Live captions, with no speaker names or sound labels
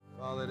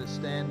Father, to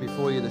stand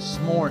before you this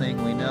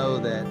morning, we know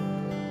that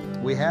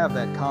we have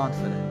that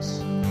confidence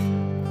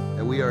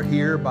that we are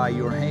here by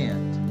your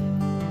hand,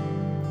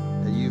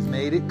 that you've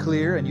made it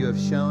clear and you have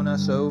shown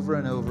us over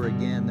and over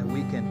again that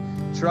we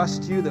can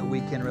trust you, that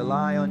we can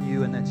rely on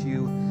you, and that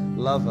you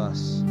love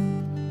us.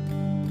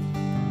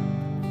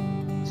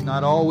 It's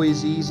not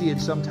always easy,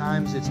 and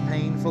sometimes it's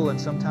painful,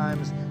 and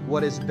sometimes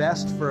what is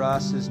best for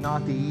us is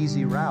not the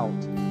easy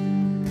route.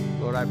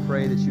 Lord, I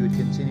pray that you would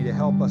continue to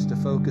help us to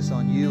focus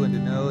on you and to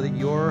know that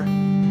your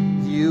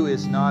view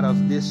is not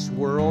of this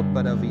world,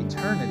 but of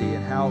eternity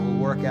and how it will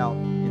work out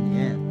in the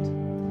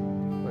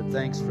end. Lord,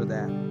 thanks for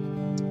that.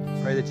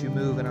 Pray that you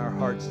move in our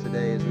hearts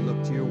today as we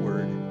look to your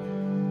word.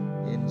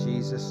 In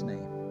Jesus'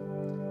 name,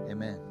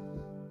 amen.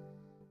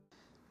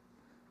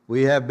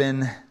 We have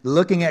been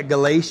looking at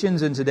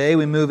Galatians, and today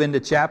we move into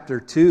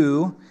chapter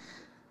 2.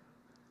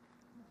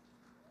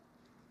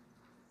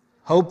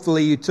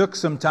 Hopefully you took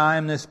some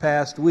time this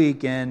past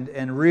week and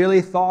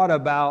really thought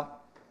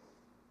about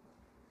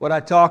what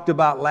I talked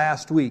about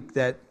last week,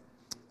 that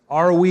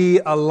are we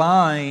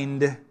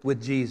aligned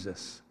with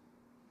Jesus?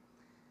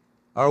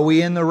 Are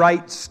we in the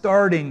right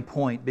starting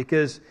point?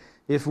 Because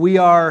if we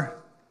are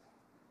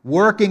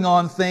working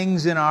on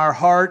things in our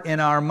heart, in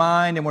our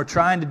mind, and we're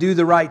trying to do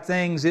the right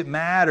things, it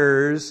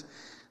matters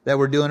that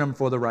we're doing them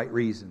for the right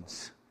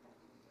reasons.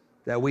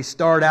 That we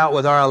start out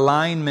with our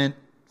alignment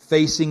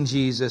facing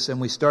Jesus,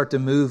 and we start to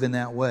move in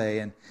that way.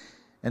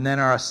 And then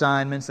our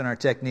assignments and our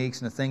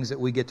techniques and the things that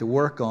we get to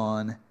work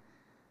on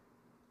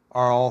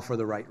are all for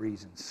the right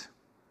reasons.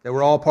 That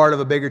we're all part of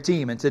a bigger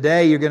team. And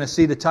today you're going to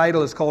see the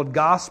title is called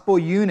Gospel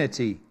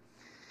Unity.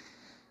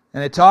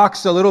 And it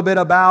talks a little bit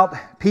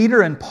about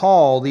Peter and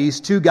Paul, these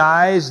two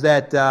guys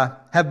that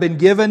have been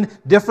given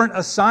different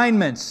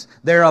assignments.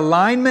 Their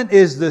alignment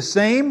is the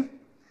same,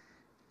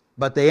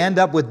 but they end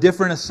up with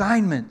different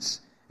assignments.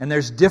 And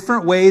there's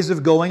different ways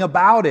of going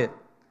about it.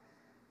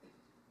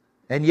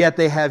 And yet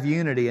they have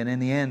unity. And in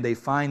the end, they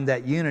find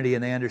that unity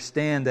and they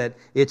understand that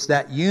it's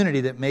that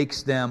unity that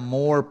makes them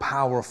more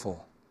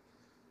powerful.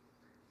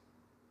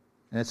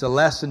 And it's a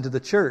lesson to the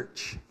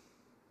church.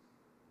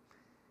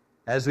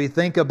 As we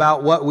think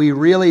about what we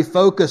really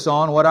focus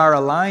on, what our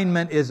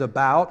alignment is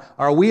about,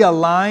 are we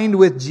aligned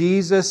with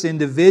Jesus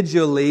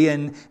individually?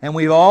 And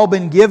we've all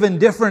been given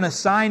different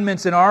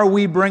assignments. And are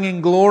we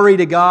bringing glory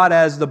to God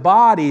as the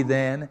body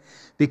then?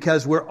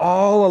 Because we're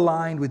all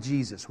aligned with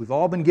Jesus. We've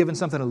all been given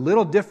something a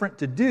little different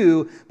to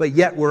do, but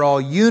yet we're all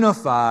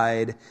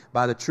unified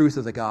by the truth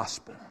of the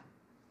gospel.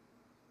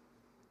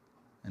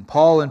 And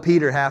Paul and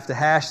Peter have to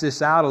hash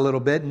this out a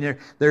little bit, and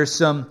there's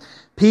some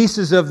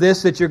pieces of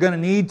this that you're going to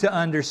need to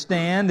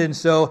understand. And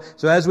so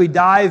as we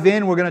dive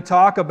in, we're going to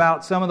talk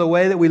about some of the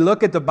way that we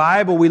look at the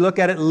Bible. We look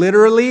at it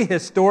literally,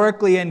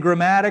 historically, and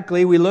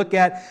grammatically. We look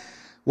at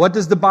what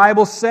does the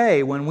Bible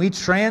say when we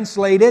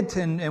translate it,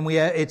 and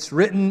it's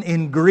written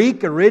in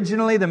Greek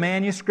originally, the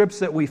manuscripts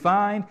that we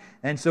find,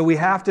 and so we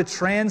have to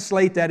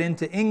translate that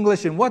into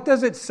English. And what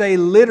does it say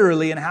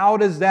literally, and how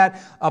does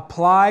that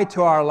apply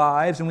to our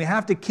lives? And we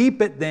have to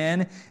keep it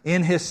then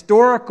in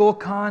historical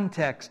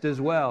context as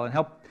well, and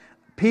help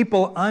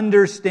people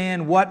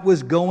understand what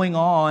was going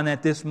on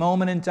at this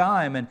moment in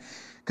time. And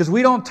because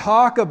we don't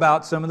talk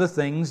about some of the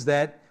things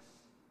that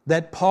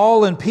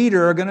Paul and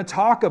Peter are going to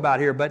talk about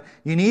here. But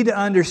you need to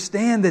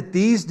understand that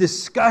these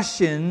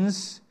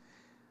discussions,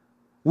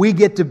 we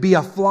get to be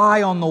a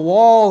fly on the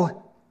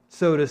wall,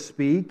 so to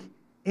speak,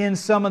 in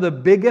some of the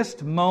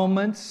biggest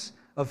moments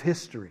of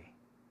history.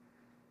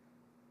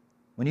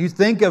 When you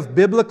think of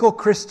biblical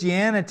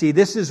Christianity,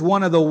 this is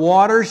one of the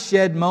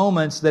watershed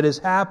moments that is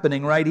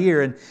happening right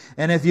here.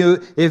 And if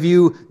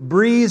you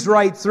breeze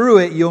right through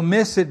it, you'll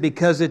miss it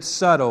because it's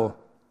subtle.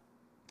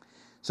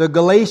 So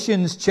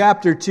Galatians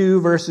chapter 2,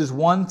 verses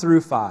 1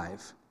 through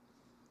 5.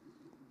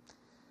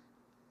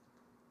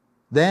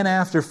 Then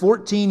after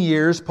 14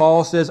 years,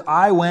 Paul says,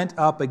 I went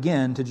up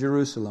again to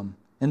Jerusalem,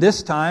 and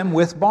this time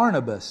with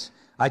Barnabas.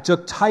 I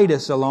took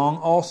Titus along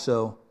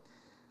also.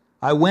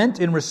 I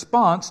went in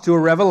response to a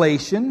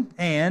revelation,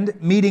 and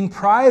meeting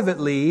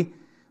privately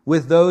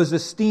with those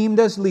esteemed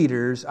as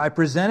leaders, I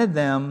presented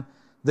them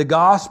the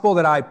gospel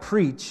that I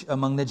preach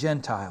among the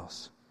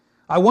Gentiles.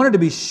 I wanted to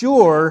be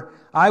sure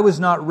I was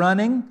not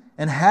running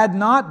and had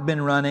not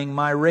been running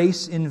my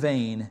race in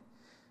vain.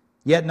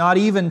 Yet not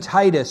even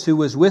Titus, who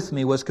was with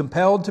me, was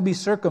compelled to be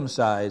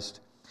circumcised,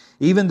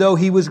 even though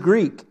he was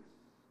Greek.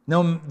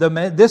 No,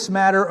 this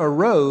matter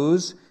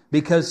arose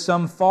because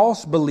some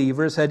false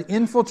believers had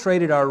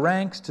infiltrated our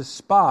ranks to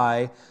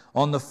spy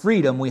on the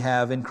freedom we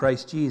have in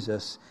Christ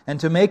Jesus and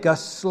to make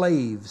us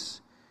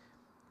slaves.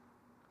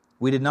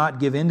 We did not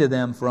give in to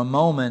them for a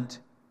moment,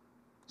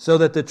 so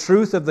that the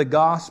truth of the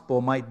gospel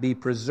might be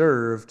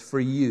preserved for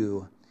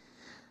you.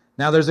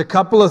 Now there's a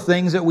couple of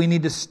things that we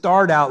need to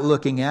start out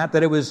looking at.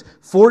 That it was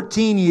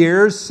 14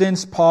 years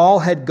since Paul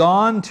had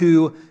gone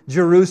to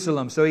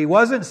Jerusalem. So he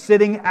wasn't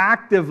sitting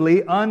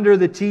actively under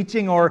the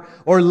teaching or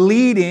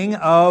leading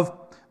of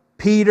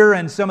Peter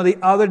and some of the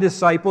other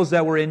disciples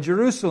that were in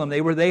Jerusalem.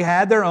 They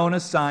had their own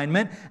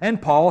assignment, and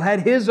Paul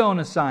had his own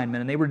assignment.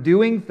 And they were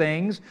doing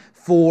things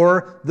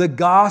for the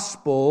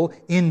gospel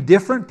in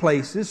different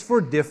places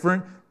for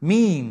different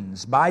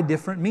means, by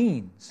different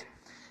means.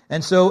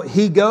 And so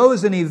he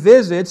goes and he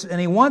visits, and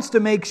he wants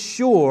to make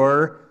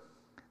sure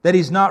that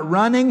he's not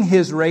running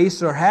his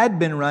race or had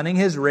been running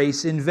his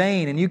race in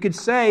vain. And you could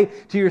say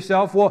to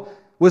yourself, well,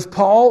 was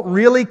Paul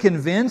really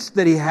convinced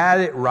that he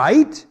had it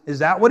right? Is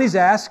that what he's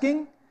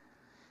asking?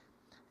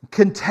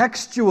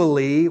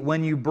 Contextually,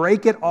 when you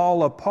break it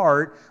all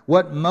apart,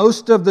 what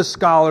most of the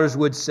scholars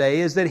would say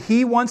is that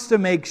he wants to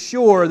make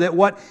sure that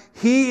what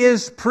he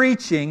is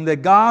preaching, the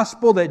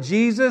gospel that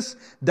Jesus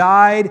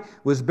died,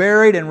 was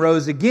buried, and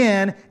rose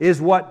again, is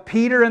what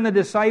Peter and the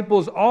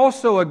disciples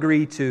also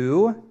agree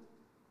to,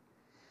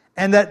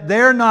 and that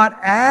they're not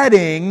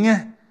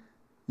adding,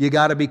 you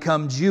got to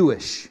become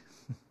Jewish.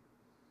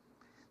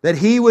 That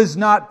he was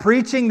not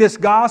preaching this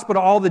gospel to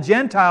all the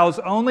Gentiles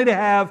only to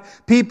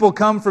have people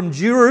come from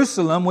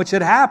Jerusalem, which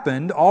had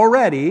happened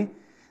already,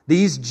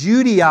 these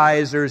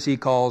Judaizers, he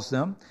calls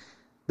them,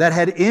 that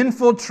had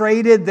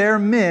infiltrated their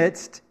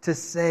midst to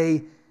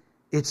say,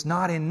 it's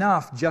not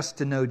enough just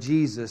to know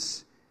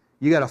Jesus.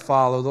 You got to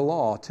follow the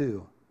law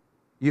too.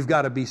 You've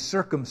got to be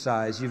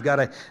circumcised. You've got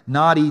to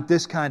not eat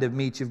this kind of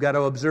meat. You've got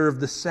to observe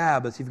the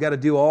Sabbath. You've got to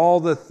do all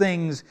the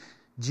things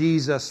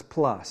Jesus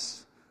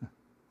plus.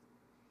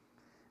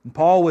 And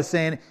Paul was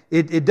saying,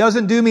 it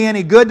doesn't do me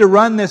any good to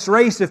run this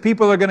race if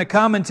people are going to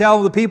come and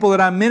tell the people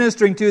that I'm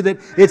ministering to that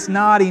it's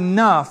not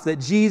enough, that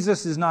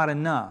Jesus is not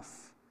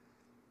enough.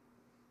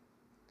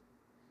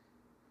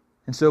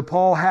 And so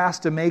Paul has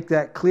to make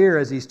that clear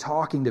as he's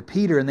talking to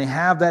Peter, and they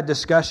have that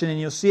discussion, and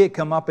you'll see it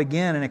come up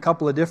again in a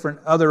couple of different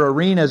other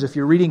arenas. If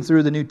you're reading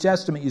through the New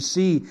Testament, you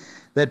see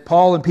that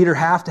Paul and Peter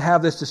have to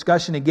have this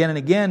discussion again and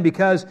again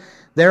because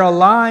they're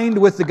aligned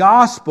with the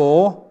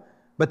gospel,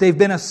 but they've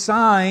been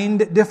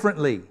assigned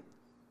differently.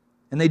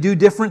 And they do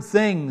different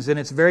things. And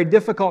it's very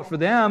difficult for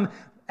them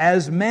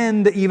as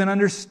men to even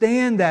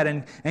understand that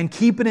and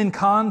keep it in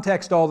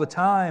context all the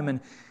time. And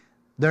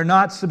they're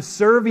not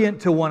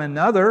subservient to one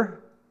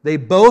another. They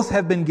both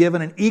have been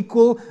given an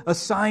equal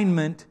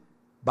assignment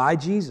by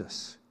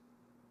Jesus.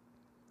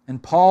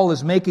 And Paul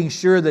is making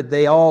sure that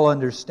they all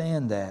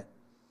understand that.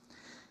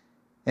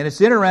 And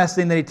it's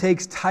interesting that he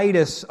takes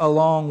Titus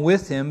along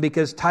with him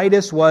because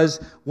Titus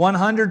was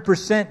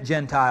 100%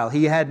 Gentile.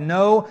 He had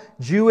no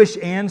Jewish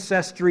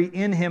ancestry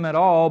in him at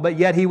all, but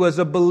yet he was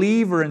a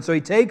believer. And so he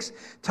takes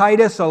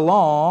Titus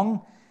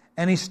along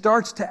and he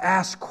starts to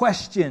ask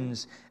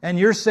questions. And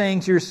you're saying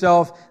to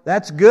yourself,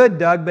 that's good,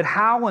 Doug, but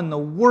how in the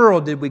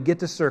world did we get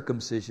to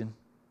circumcision?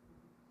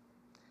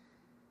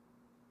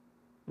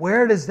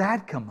 Where does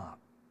that come up?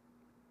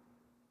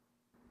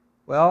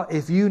 Well,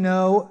 if you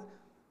know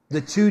the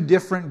two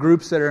different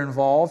groups that are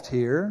involved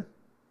here,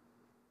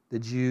 the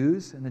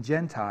Jews and the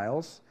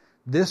Gentiles,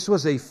 this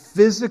was a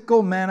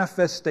physical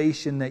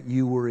manifestation that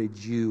you were a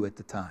Jew at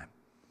the time.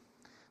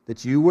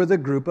 That you were the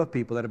group of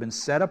people that have been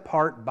set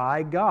apart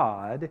by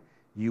God,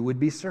 you would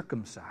be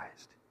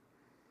circumcised.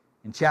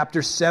 In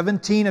chapter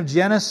 17 of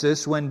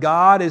Genesis, when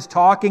God is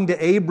talking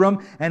to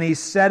Abram and He's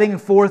setting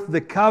forth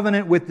the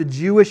covenant with the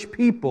Jewish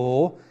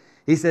people,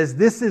 He says,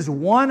 this is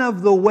one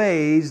of the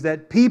ways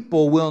that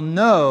people will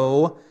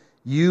know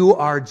you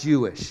are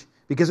Jewish.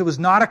 Because it was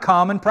not a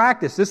common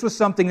practice. This was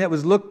something that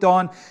was looked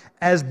on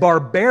as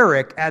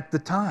barbaric at the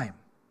time.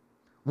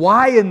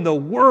 Why in the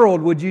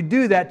world would you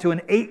do that to an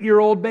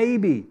 8-year-old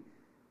baby?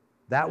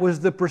 That was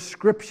the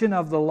prescription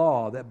of the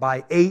law, that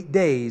by 8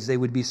 days they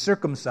would be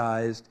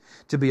circumcised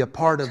to be a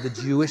part of the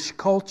Jewish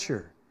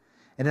culture.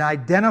 And it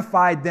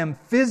identified them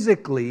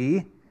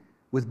physically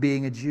with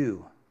being a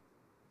Jew.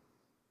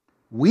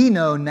 We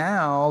know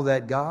now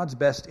that God's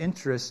best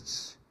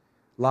interests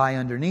lie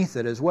underneath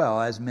it as well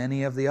as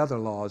many of the other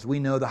laws. We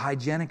know the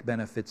hygienic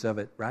benefits of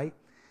it, right?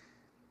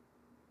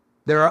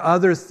 There are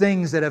other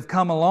things that have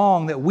come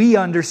along that we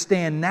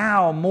understand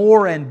now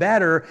more and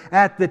better.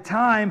 At the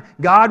time,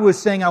 God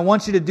was saying, I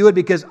want you to do it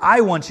because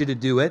I want you to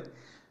do it,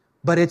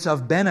 but it's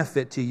of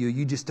benefit to you.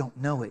 You just don't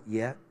know it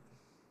yet.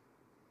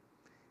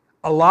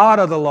 A lot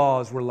of the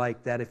laws were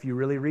like that if you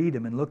really read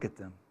them and look at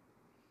them.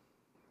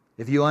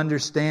 If you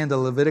understand the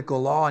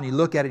Levitical law and you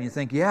look at it and you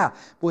think, yeah,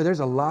 boy,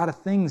 there's a lot of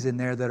things in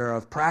there that are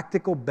of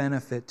practical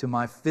benefit to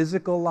my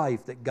physical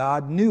life that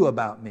God knew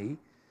about me.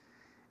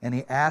 And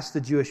He asked the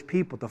Jewish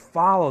people to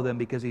follow them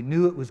because He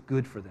knew it was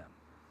good for them.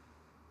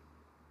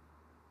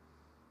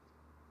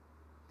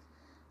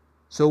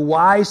 So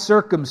why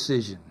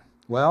circumcision?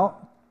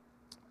 Well,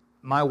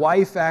 my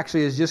wife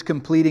actually is just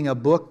completing a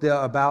book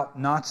about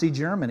Nazi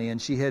Germany. And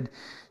she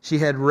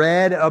had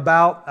read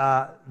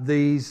about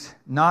these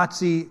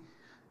Nazi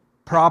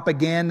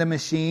propaganda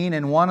machine,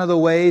 and one of the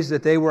ways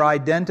that they were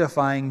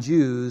identifying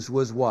Jews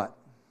was what?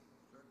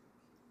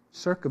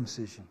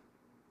 Circumcision.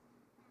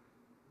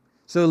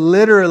 So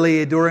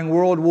literally during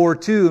World War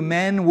II,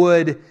 men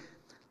would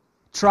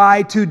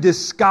try to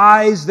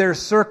disguise their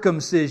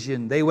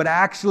circumcision. They would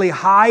actually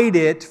hide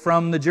it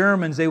from the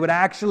Germans. They would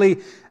actually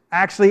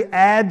actually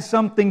add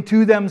something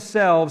to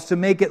themselves to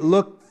make it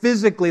look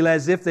physically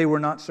as if they were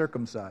not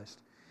circumcised,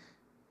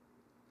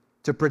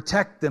 to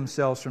protect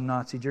themselves from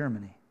Nazi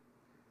Germany.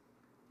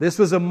 This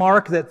was a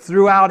mark that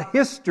throughout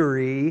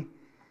history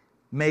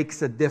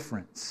makes a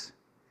difference.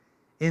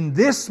 In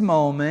this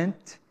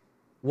moment,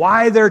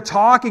 why they're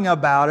talking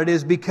about it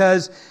is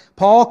because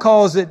Paul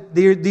calls it,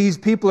 these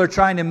people are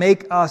trying to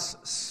make us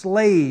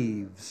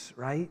slaves,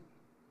 right?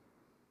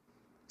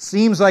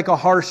 Seems like a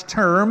harsh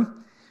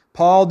term.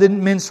 Paul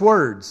didn't mince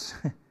words.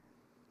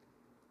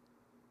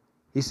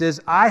 He says,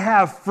 I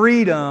have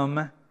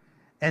freedom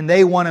and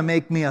they want to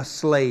make me a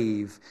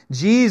slave.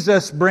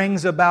 Jesus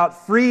brings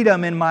about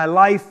freedom in my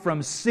life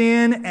from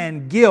sin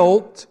and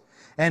guilt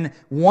and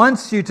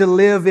wants you to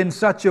live in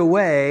such a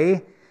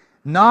way,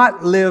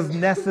 not live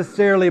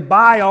necessarily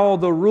by all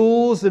the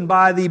rules and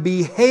by the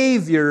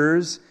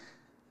behaviors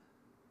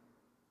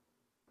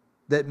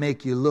that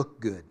make you look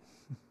good.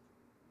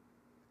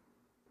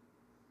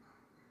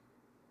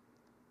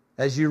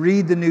 As you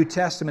read the New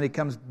Testament,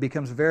 it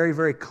becomes very,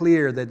 very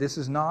clear that this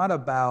is not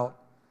about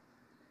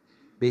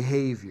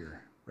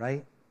behavior,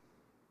 right?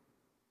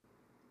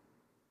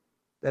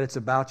 That it's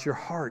about your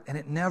heart. And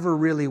it never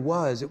really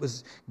was. It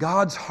was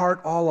God's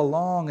heart all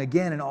along.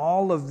 Again, and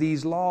all of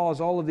these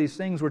laws, all of these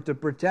things were to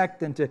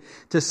protect and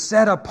to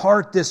set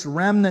apart this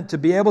remnant, to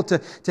be able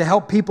to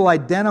help people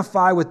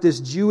identify with this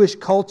Jewish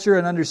culture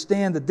and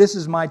understand that this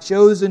is my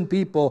chosen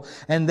people.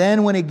 And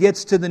then when he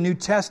gets to the New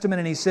Testament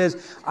and he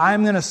says,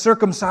 I'm going to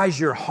circumcise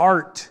your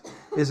heart,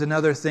 is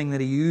another thing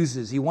that he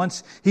uses. He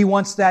wants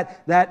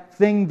that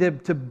thing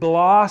to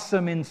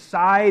blossom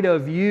inside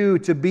of you,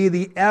 to be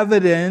the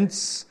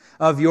evidence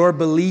of your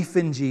belief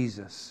in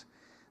Jesus,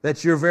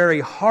 that your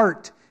very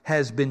heart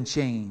has been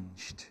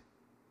changed.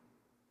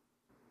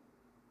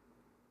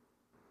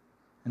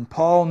 And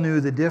Paul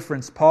knew the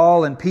difference.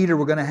 Paul and Peter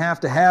were going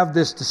to have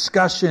this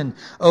discussion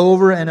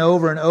over and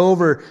over and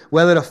over,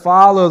 whether to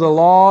follow the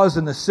laws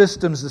and the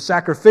systems, the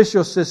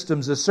sacrificial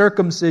systems, the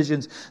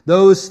circumcisions,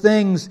 those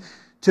things,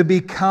 to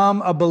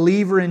become a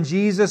believer in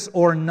Jesus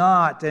or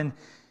not. And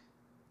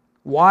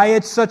why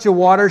it's such a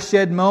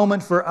watershed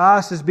moment for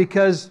us is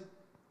because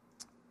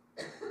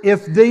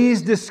if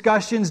these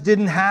discussions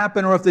didn't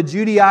happen, or if the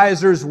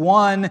Judaizers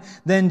won,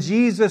 then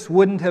Jesus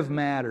wouldn't have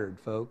mattered,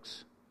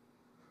 folks.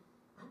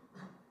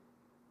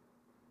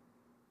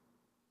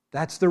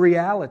 That's the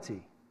reality.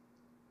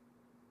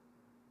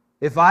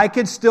 If I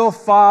could still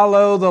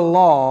follow the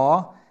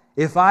law,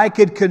 if I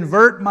could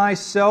convert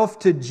myself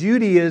to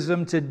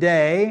Judaism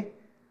today,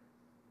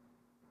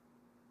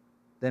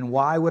 then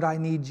why would I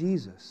need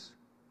Jesus?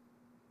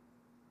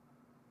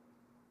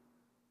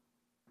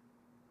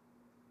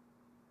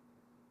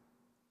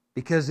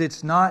 Because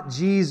it's not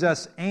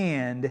Jesus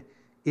and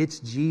it's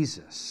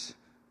Jesus.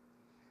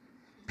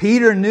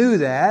 Peter knew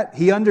that.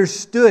 He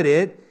understood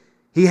it.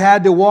 He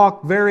had to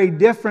walk very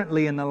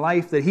differently in the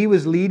life that he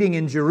was leading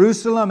in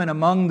Jerusalem and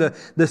among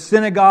the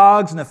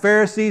synagogues and the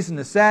Pharisees and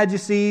the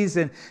Sadducees.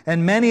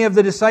 And many of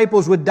the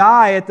disciples would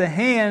die at the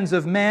hands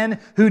of men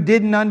who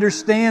didn't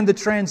understand the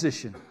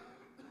transition.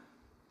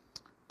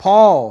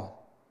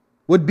 Paul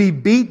would be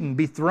beaten,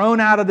 be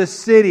thrown out of the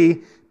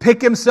city, pick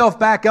himself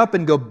back up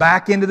and go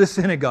back into the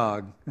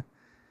synagogue.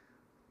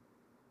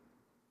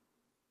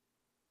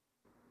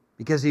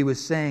 Because he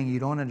was saying, you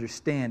don't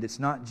understand, it's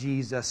not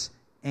Jesus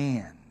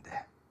and.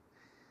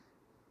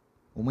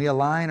 When we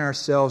align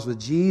ourselves with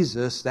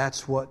Jesus,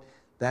 that's what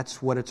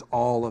it's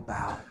all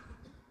about.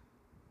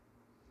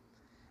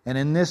 And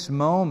in this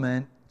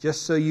moment,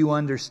 just so you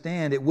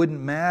understand, it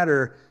wouldn't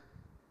matter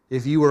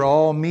if you were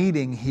all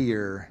meeting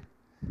here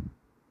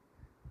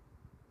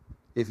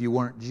if you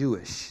weren't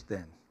Jewish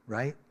then,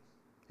 right?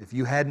 If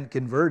you hadn't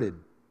converted.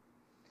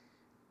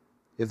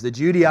 If the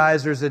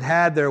Judaizers had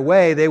had their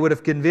way, they would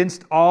have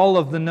convinced all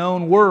of the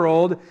known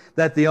world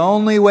that the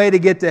only way to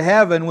get to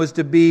heaven was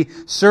to be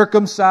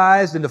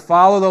circumcised and to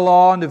follow the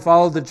law and to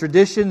follow the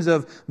traditions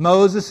of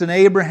Moses and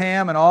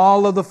Abraham and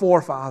all of the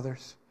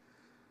forefathers.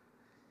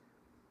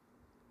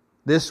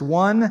 This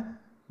one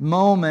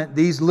moment,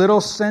 these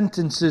little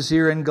sentences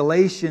here in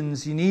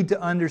Galatians, you need to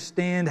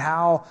understand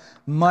how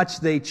much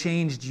they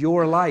changed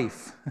your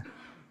life.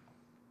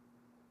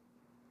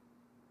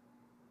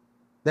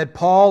 That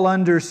Paul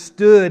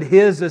understood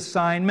his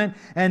assignment,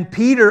 and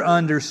Peter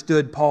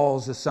understood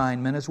Paul's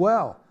assignment as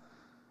well.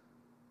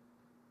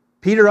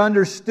 Peter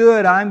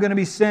understood, I'm going to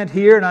be sent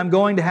here, and I'm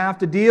going to have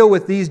to deal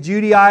with these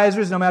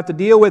Judaizers, and I'm going to have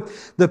to deal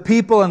with the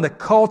people and the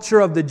culture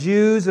of the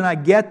Jews, and I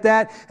get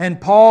that.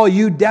 And Paul,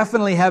 you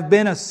definitely have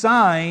been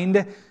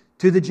assigned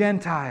to the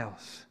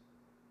Gentiles.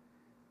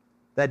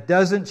 That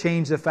doesn't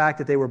change the fact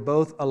that they were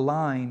both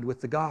aligned with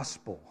the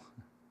gospel.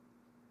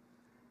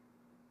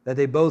 That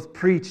they both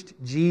preached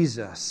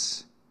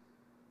Jesus.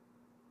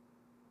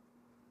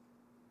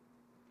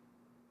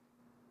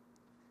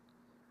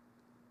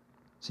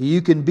 So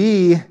you can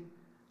be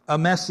a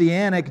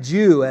Messianic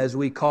Jew, as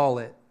we call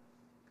it.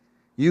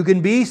 You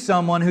can be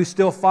someone who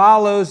still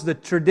follows the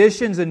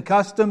traditions and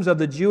customs of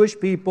the Jewish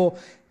people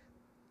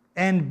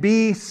and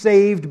be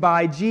saved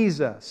by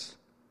Jesus.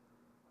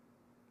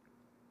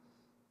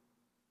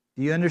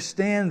 Do you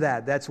understand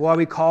that? That's why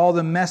we call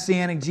them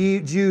Messianic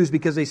Jews,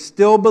 because they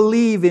still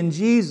believe in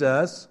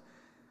Jesus,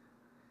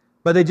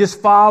 but they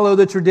just follow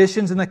the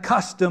traditions and the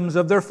customs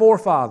of their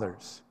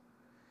forefathers.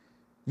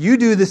 You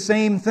do the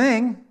same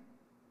thing.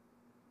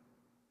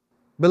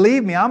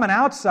 Believe me, I'm an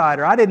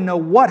outsider. I didn't know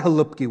what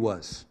halupki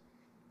was.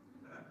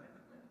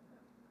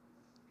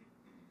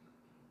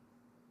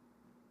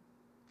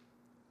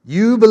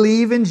 You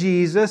believe in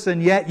Jesus,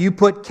 and yet you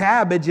put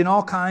cabbage in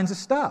all kinds of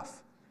stuff.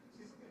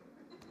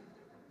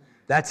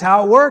 That's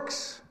how it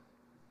works.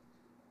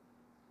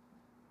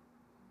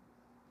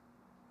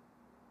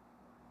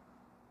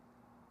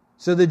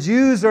 So the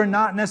Jews are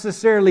not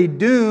necessarily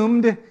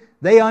doomed.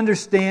 They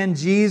understand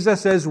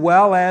Jesus as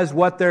well as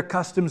what their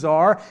customs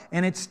are,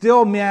 and it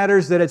still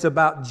matters that it's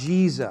about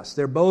Jesus.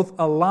 They're both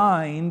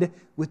aligned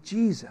with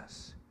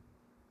Jesus.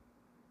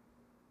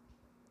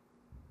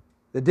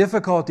 The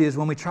difficulty is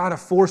when we try to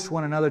force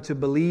one another to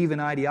believe in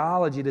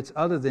ideology that's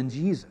other than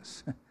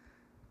Jesus.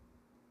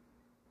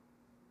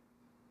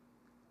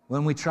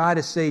 When we try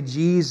to say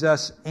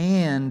Jesus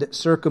and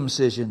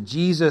circumcision,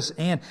 Jesus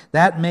and,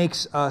 that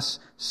makes us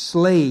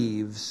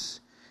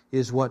slaves,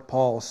 is what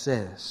Paul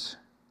says.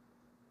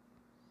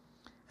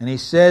 And he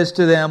says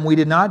to them, we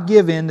did not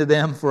give in to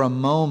them for a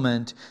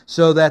moment,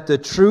 so that the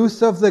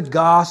truth of the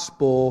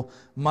gospel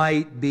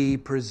might be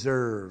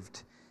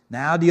preserved.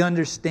 Now, do you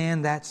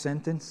understand that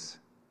sentence?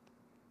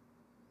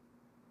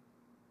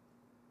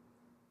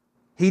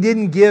 He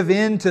didn't give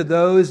in to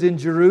those in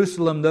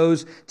Jerusalem,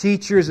 those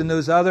teachers and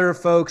those other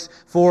folks,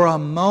 for a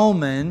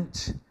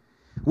moment,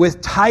 with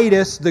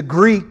Titus, the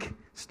Greek,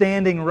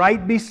 standing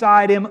right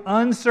beside him,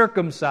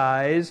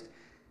 uncircumcised.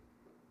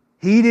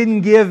 He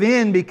didn't give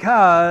in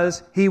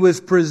because he was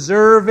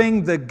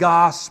preserving the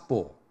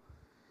gospel,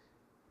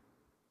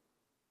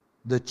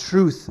 the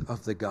truth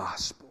of the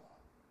gospel,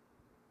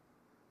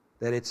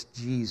 that it's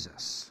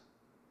Jesus.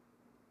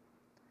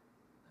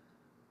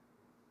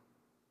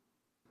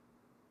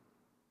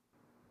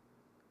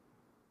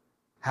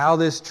 How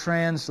this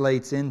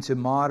translates into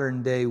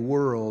modern day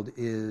world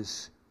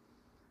is,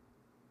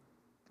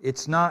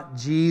 it's not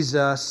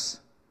Jesus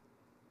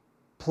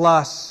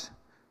plus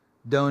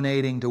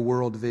donating to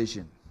World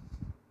Vision.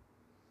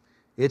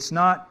 It's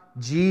not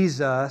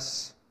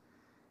Jesus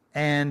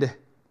and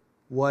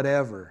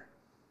whatever.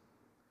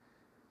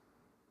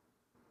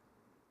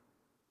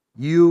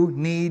 You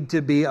need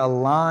to be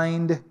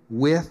aligned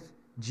with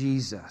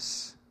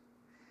Jesus.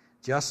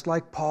 Just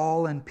like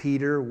Paul and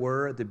Peter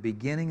were at the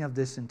beginning of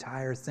this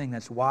entire thing.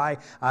 That's why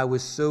I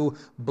was so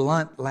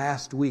blunt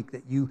last week,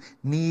 that you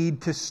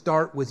need to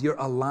start with your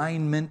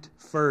alignment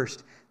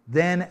first.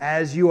 Then,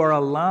 as you are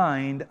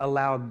aligned,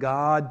 allow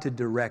God to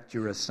direct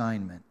your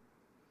assignment.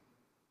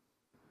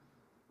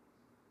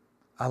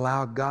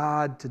 Allow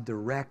God to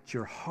direct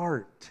your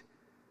heart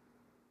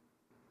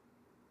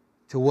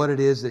to what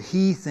it is that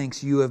He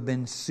thinks you have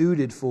been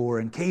suited for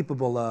and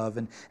capable of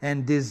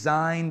and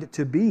designed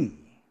to be.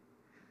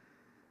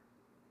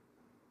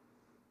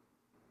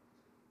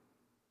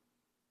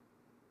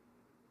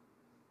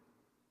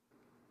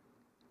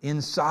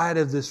 Inside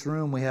of this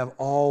room, we have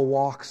all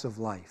walks of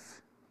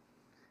life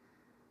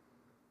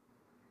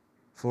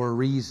for a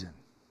reason.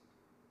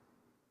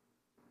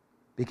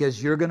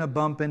 Because you're going to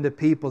bump into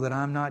people that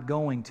I'm not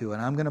going to,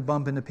 and I'm going to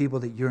bump into people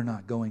that you're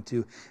not going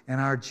to. And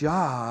our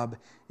job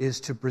is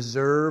to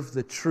preserve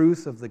the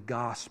truth of the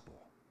gospel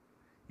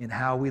in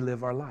how we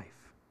live our life.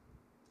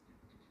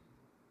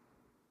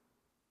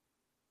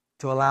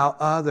 To allow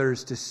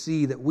others to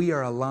see that we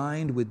are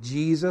aligned with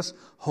Jesus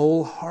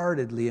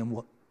wholeheartedly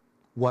in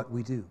what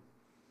we do.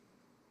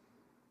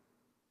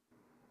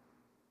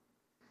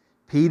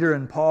 Peter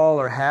and Paul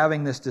are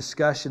having this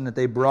discussion that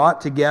they brought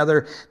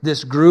together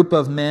this group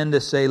of men to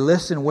say,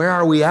 listen, where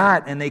are we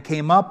at? And they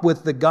came up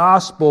with the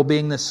gospel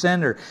being the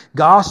center.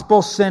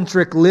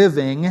 Gospel-centric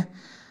living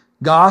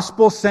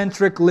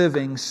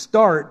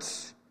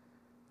starts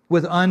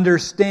with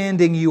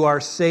understanding you are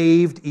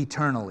saved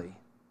eternally.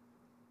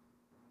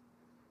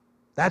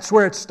 That's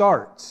where it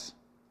starts.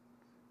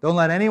 Don't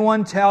let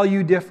anyone tell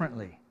you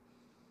differently.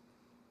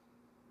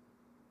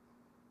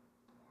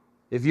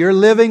 If you're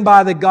living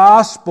by the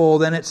gospel,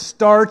 then it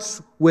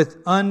starts with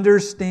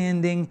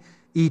understanding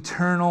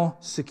eternal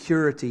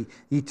security,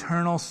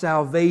 eternal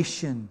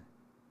salvation.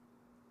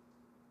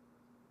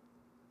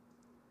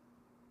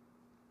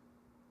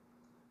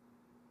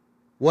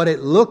 What it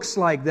looks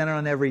like then on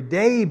an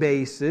everyday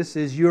basis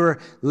is you're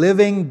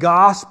living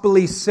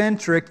gospelly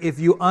centric if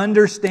you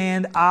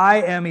understand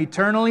I am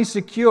eternally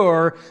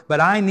secure,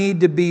 but I need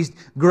to be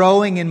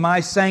growing in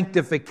my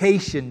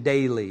sanctification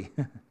daily.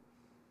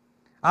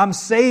 I'm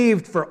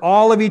saved for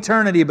all of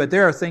eternity, but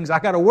there are things I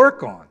got to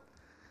work on.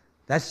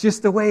 That's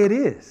just the way it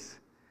is.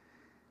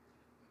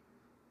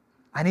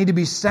 I need to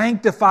be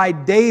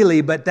sanctified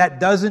daily, but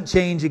that doesn't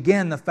change,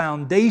 again, the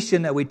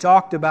foundation that we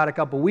talked about a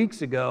couple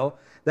weeks ago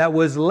that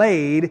was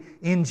laid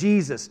in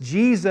Jesus.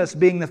 Jesus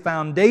being the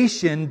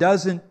foundation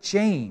doesn't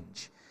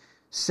change.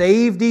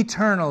 Saved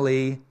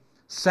eternally,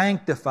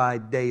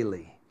 sanctified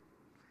daily.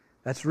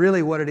 That's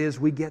really what it is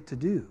we get to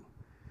do.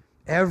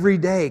 Every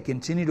day,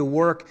 continue to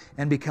work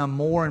and become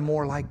more and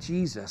more like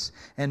Jesus.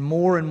 And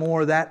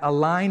more that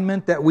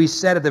alignment that we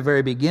set at the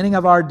very beginning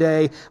of our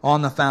day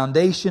on the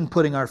foundation,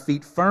 putting our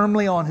feet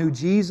firmly on who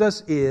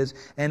Jesus is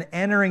and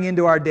entering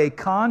into our day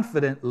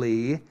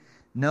confidently,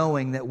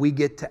 knowing that we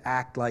get to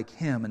act like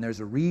Him and there's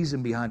a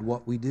reason behind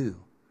what we do.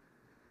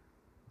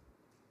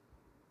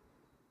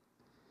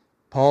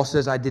 Paul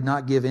says, I did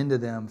not give in to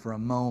them for a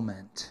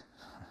moment,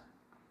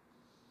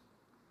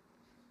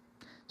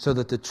 so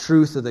that the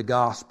truth of the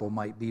gospel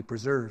might be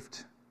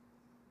preserved.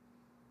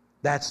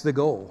 That's the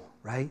goal,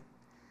 right?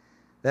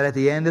 That at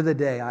the end of the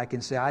day, I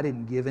can say, I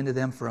didn't give in to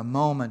them for a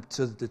moment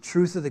so that the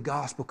truth of the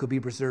gospel could be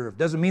preserved.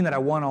 Doesn't mean that I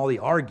won all the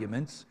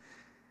arguments,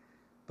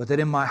 but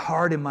that in my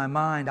heart, in my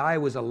mind, I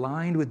was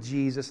aligned with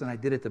Jesus and I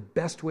did it the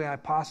best way I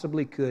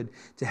possibly could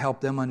to help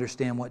them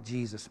understand what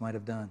Jesus might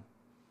have done.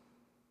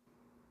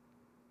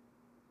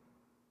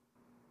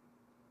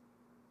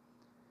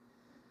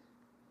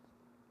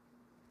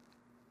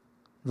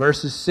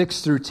 Verses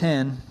 6 through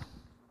 10,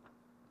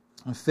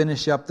 I'll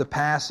finish up the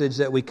passage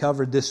that we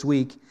covered this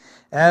week.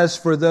 As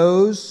for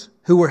those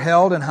who were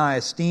held in high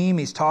esteem,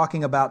 he's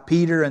talking about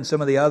Peter and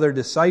some of the other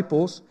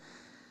disciples.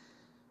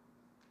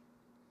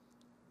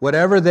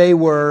 Whatever they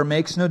were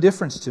makes no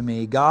difference to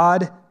me.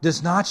 God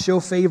does not show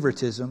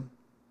favoritism.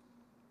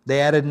 They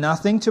added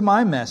nothing to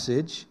my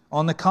message.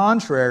 On the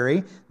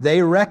contrary,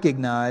 they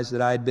recognized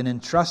that I had been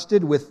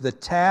entrusted with the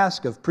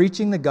task of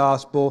preaching the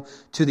gospel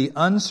to the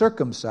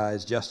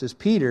uncircumcised, just as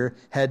Peter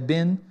had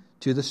been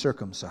to the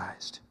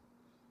circumcised.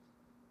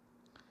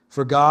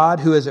 For God,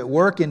 who is at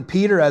work in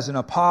Peter as an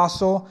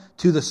apostle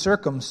to the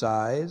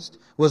circumcised,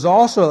 was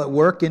also at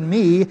work in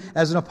me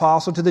as an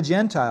apostle to the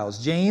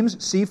Gentiles.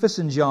 James, Cephas,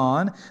 and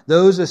John,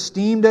 those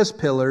esteemed as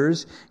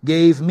pillars,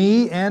 gave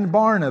me and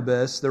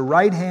Barnabas the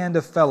right hand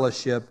of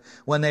fellowship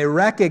when they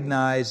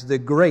recognized the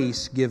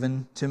grace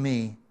given to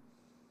me.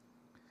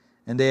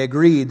 And they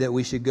agreed that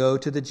we should go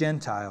to the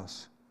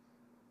Gentiles,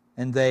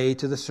 and they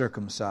to the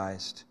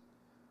circumcised.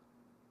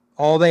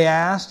 All they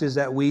asked is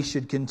that we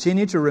should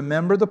continue to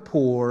remember the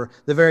poor,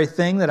 the very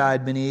thing that I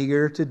had been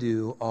eager to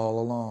do all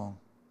along.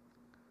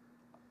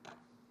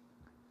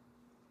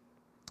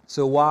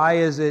 So why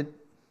is it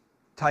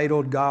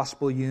titled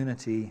Gospel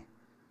Unity?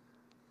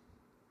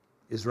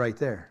 Is right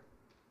there.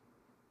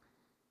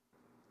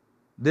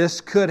 This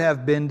could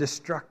have been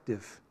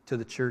destructive to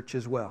the church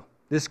as well.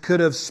 This could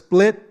have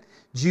split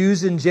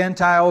Jews and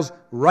Gentiles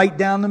right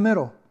down the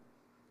middle.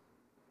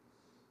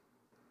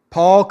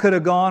 Paul could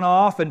have gone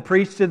off and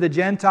preached to the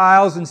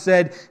Gentiles and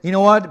said, you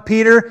know what,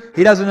 Peter,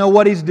 he doesn't know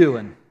what he's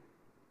doing.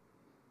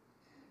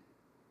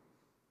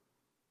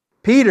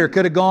 Peter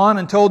could have gone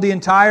and told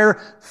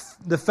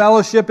the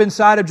fellowship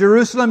inside of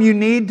Jerusalem, you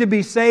need to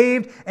be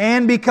saved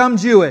and become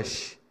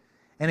Jewish.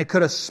 And it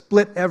could have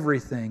split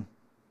everything.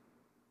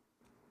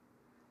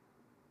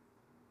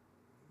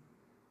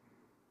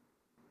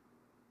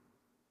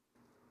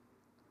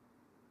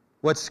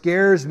 What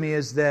scares me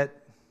is that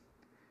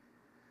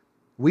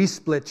we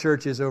split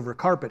churches over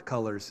carpet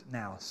colors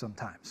now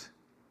sometimes.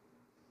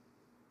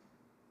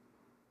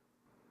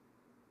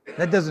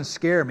 That doesn't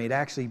scare me. It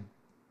actually,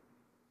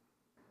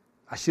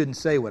 I shouldn't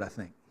say what I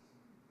think.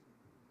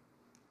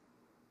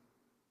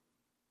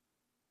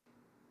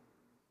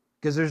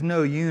 Because there's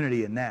no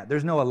unity in that.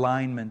 There's no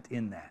alignment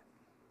in that.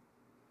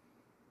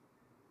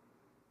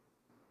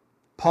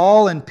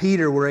 Paul and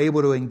Peter were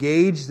able to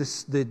engage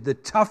the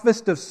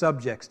toughest of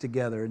subjects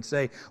together and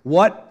say,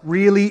 what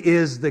really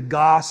is the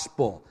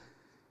gospel?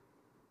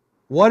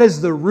 What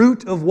is the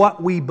root of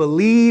what we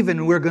believe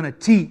and we're going to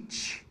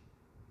teach?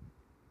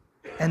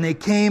 And they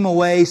came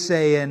away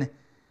saying,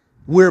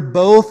 we're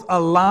both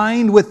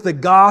aligned with the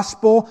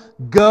gospel.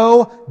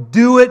 Go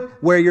do it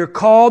where you're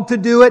called to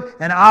do it,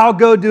 and I'll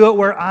go do it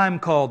where I'm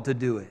called to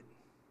do it.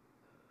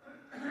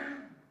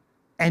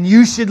 And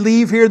you should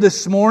leave here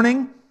this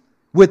morning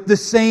with the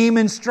same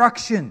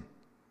instruction.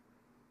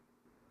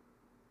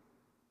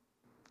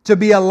 To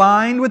be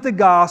aligned with the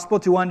gospel,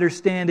 to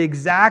understand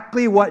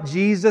exactly what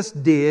Jesus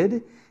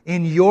did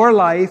in your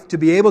life, to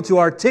be able to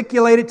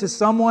articulate it to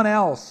someone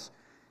else,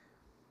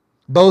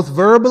 both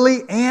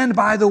verbally and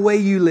by the way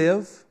you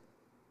live,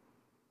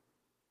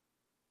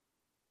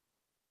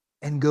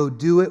 and go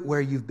do it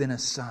where you've been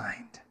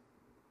assigned.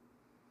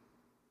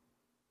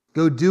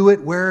 Go do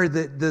it where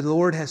the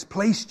Lord has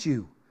placed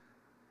you,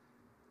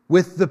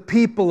 with the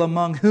people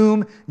among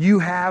whom you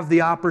have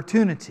the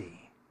opportunity.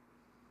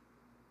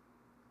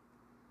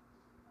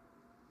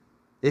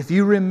 If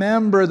you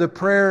remember the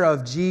prayer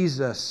of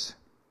Jesus,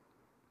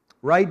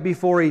 right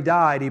before He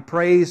died, He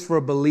prays for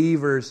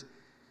believers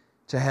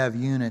to have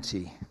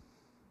unity.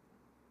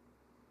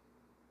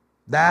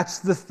 That's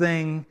the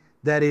thing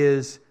that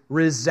is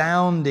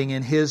resounding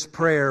in His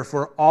prayer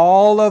for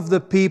all of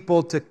the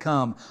people to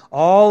come.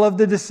 All of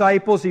the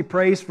disciples, He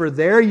prays for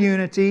their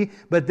unity,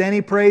 but then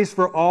He prays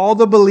for all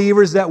the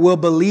believers that will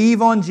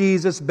believe on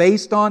Jesus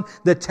based on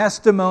the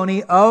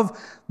testimony of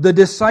the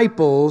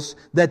disciples,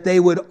 that they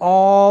would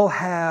all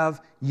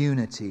have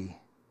unity.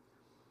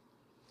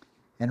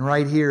 And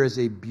right here is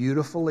a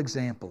beautiful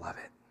example of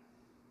it.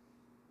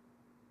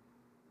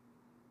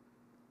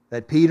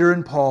 that Peter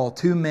and Paul,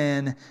 two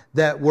men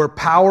that were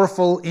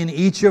powerful in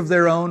each of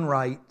their own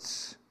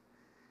rights,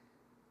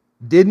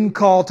 didn't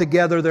call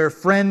together their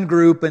friend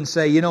group and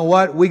say, you know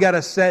what, we got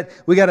to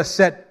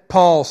set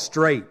Paul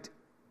straight.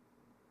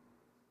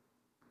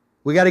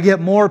 We got to get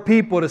more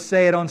people to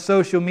say it on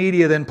social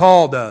media than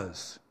Paul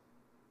does.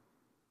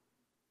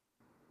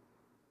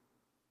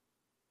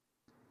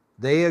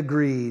 They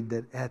agreed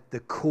that at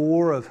the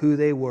core of who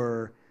they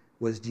were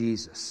was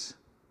Jesus.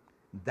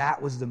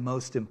 That was the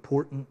most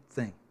important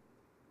thing.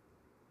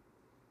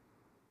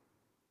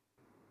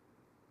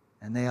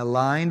 And they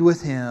aligned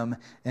with Him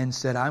and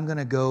said, I'm going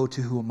to go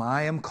to whom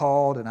I am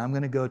called, and I'm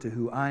going to go to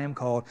who I am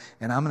called,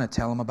 and I'm going to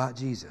tell them about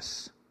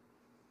Jesus.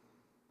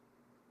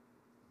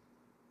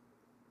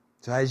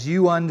 So as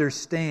you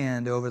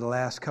understand over the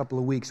last couple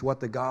of weeks what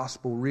the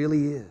gospel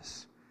really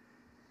is,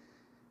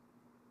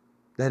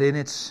 that in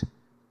its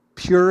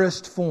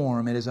purest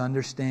form it is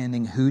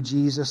understanding who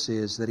Jesus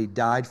is, that He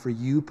died for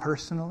you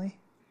personally,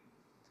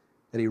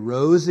 that He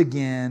rose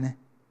again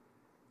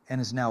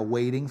and is now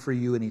waiting for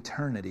you in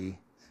eternity.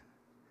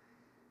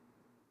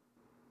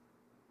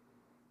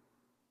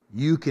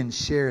 You can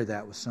share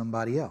that with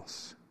somebody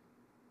else.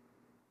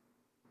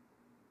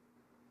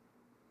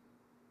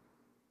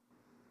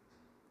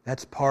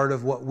 That's part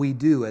of what we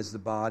do as the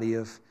body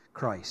of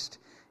Christ.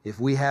 If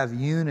we have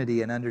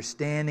unity and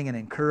understanding and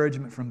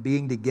encouragement from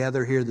being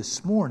together here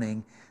this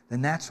morning,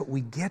 then that's what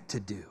we get to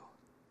do.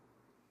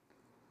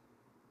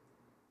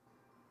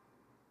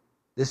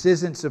 This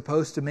isn't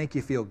supposed to make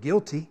you feel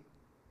guilty.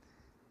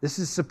 This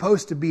is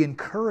supposed to be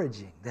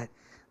encouraging, that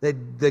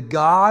the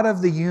God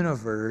of the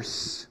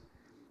universe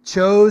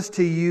chose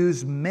to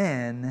use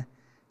men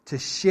to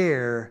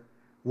share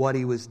what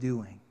He was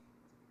doing.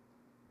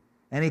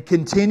 And He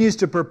continues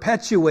to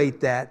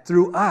perpetuate that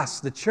through us,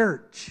 the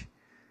church.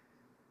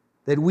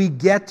 That we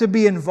get to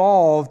be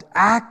involved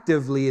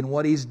actively in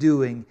what He's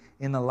doing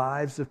in the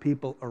lives of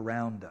people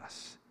around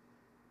us.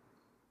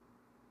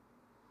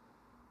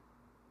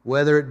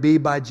 Whether it be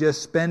by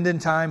just spending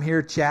time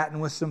here chatting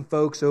with some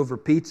folks over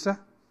pizza,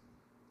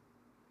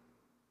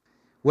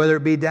 whether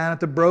it be down at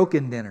the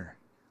Broken Dinner.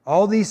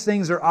 All these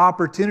things are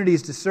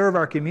opportunities to serve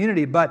our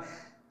community, but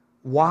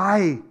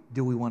why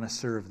do we want to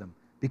serve them?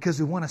 Because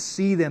we want to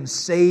see them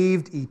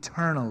saved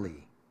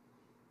eternally.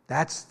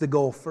 That's the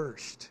goal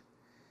first.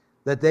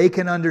 That they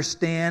can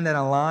understand and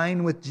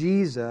align with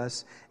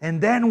Jesus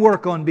and then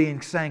work on being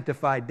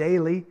sanctified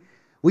daily.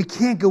 We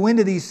can't go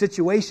into these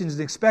situations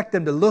and expect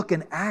them to look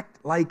and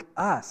act like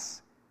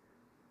us.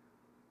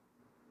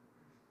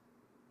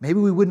 Maybe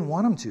we wouldn't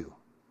want them to.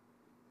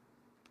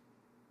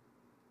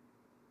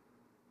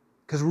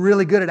 Because we're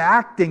really good at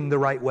acting the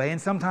right way,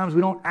 and sometimes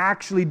we don't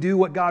actually do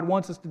what God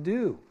wants us to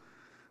do.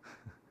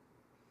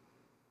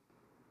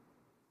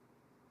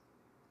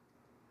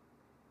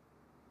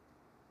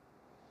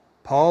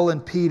 Paul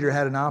and Peter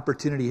had an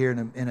opportunity here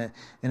in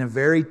a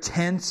very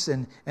tense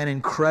and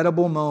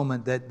incredible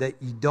moment that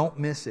you don't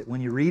miss it.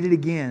 When you read it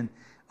again,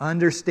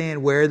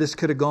 understand where this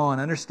could have gone.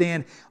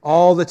 Understand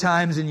all the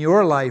times in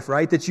your life,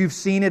 right, that you've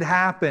seen it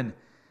happen.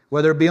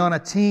 Whether it be on a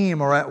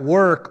team or at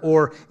work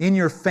or in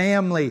your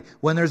family,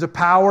 when there's a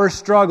power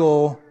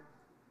struggle,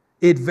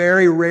 it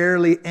very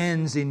rarely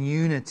ends in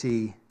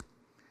unity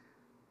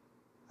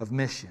of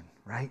mission,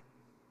 right?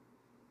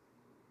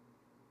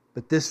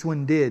 But this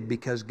one did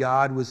because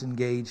God was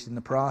engaged in the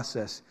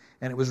process.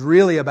 And it was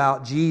really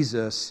about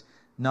Jesus,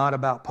 not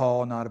about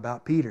Paul, not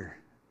about Peter.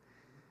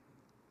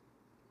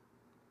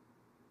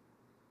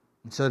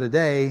 And so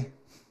today,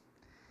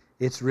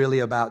 it's really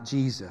about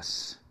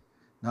Jesus.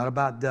 Not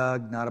about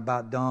Doug, not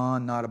about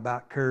Don, not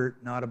about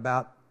Kurt, not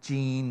about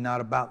Gene,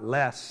 not about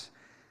Les.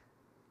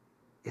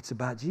 It's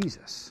about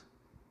Jesus.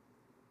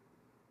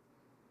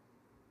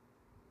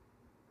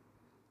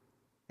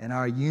 And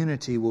our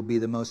unity will be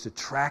the most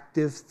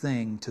attractive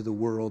thing to the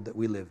world that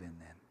we live in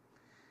then.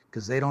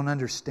 Because they don't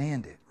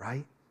understand it,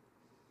 right?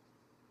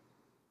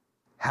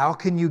 How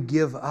can you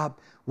give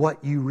up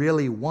what you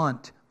really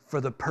want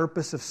for the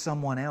purpose of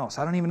someone else?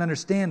 I don't even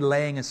understand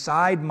laying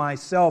aside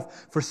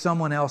myself for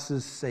someone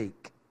else's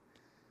sake.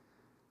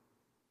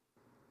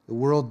 The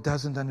world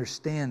doesn't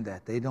understand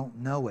that. They don't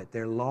know it.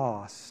 They're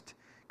lost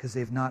because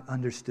they've not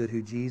understood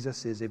who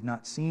Jesus is. They've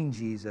not seen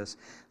Jesus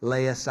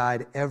lay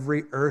aside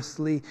every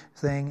earthly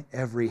thing,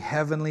 every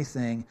heavenly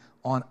thing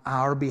on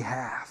our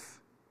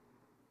behalf.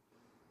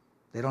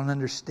 They don't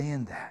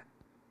understand that.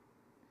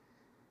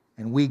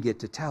 And we get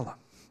to tell them.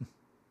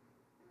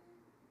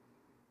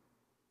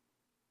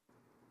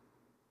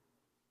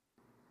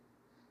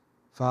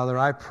 Father,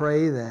 I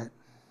pray that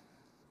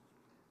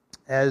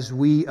as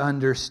we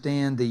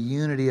understand the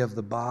unity of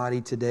the body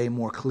today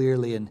more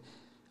clearly, and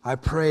I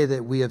pray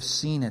that we have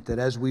seen it, that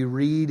as we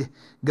read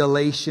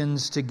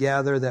Galatians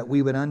together, that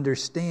we would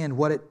understand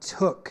what it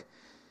took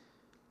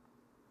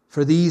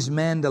for these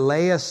men to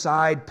lay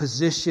aside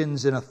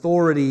positions and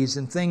authorities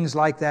and things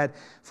like that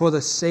for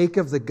the sake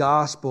of the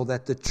gospel,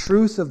 that the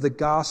truth of the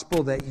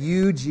gospel, that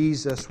you,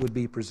 Jesus, would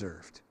be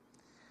preserved.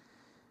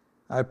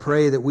 I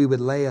pray that we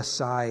would lay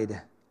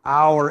aside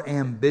our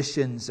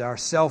ambitions, our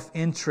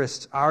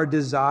self-interests, our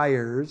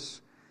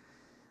desires,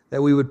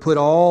 that we would put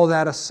all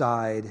that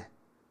aside,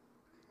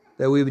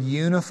 that we would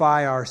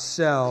unify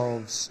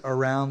ourselves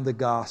around the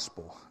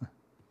gospel,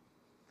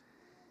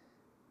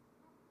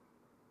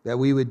 that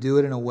we would do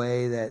it in a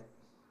way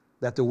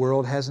that the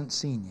world hasn't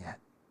seen yet,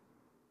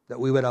 that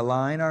we would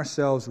align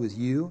ourselves with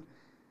You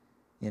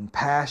in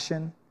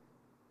passion,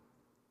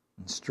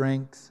 in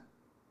strength,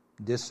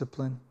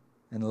 discipline,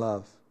 and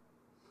love.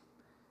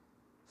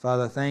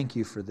 Father, thank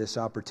You for this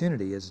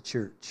opportunity as a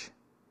church.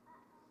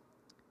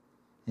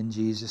 In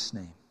Jesus'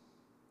 name,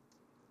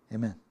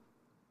 amen.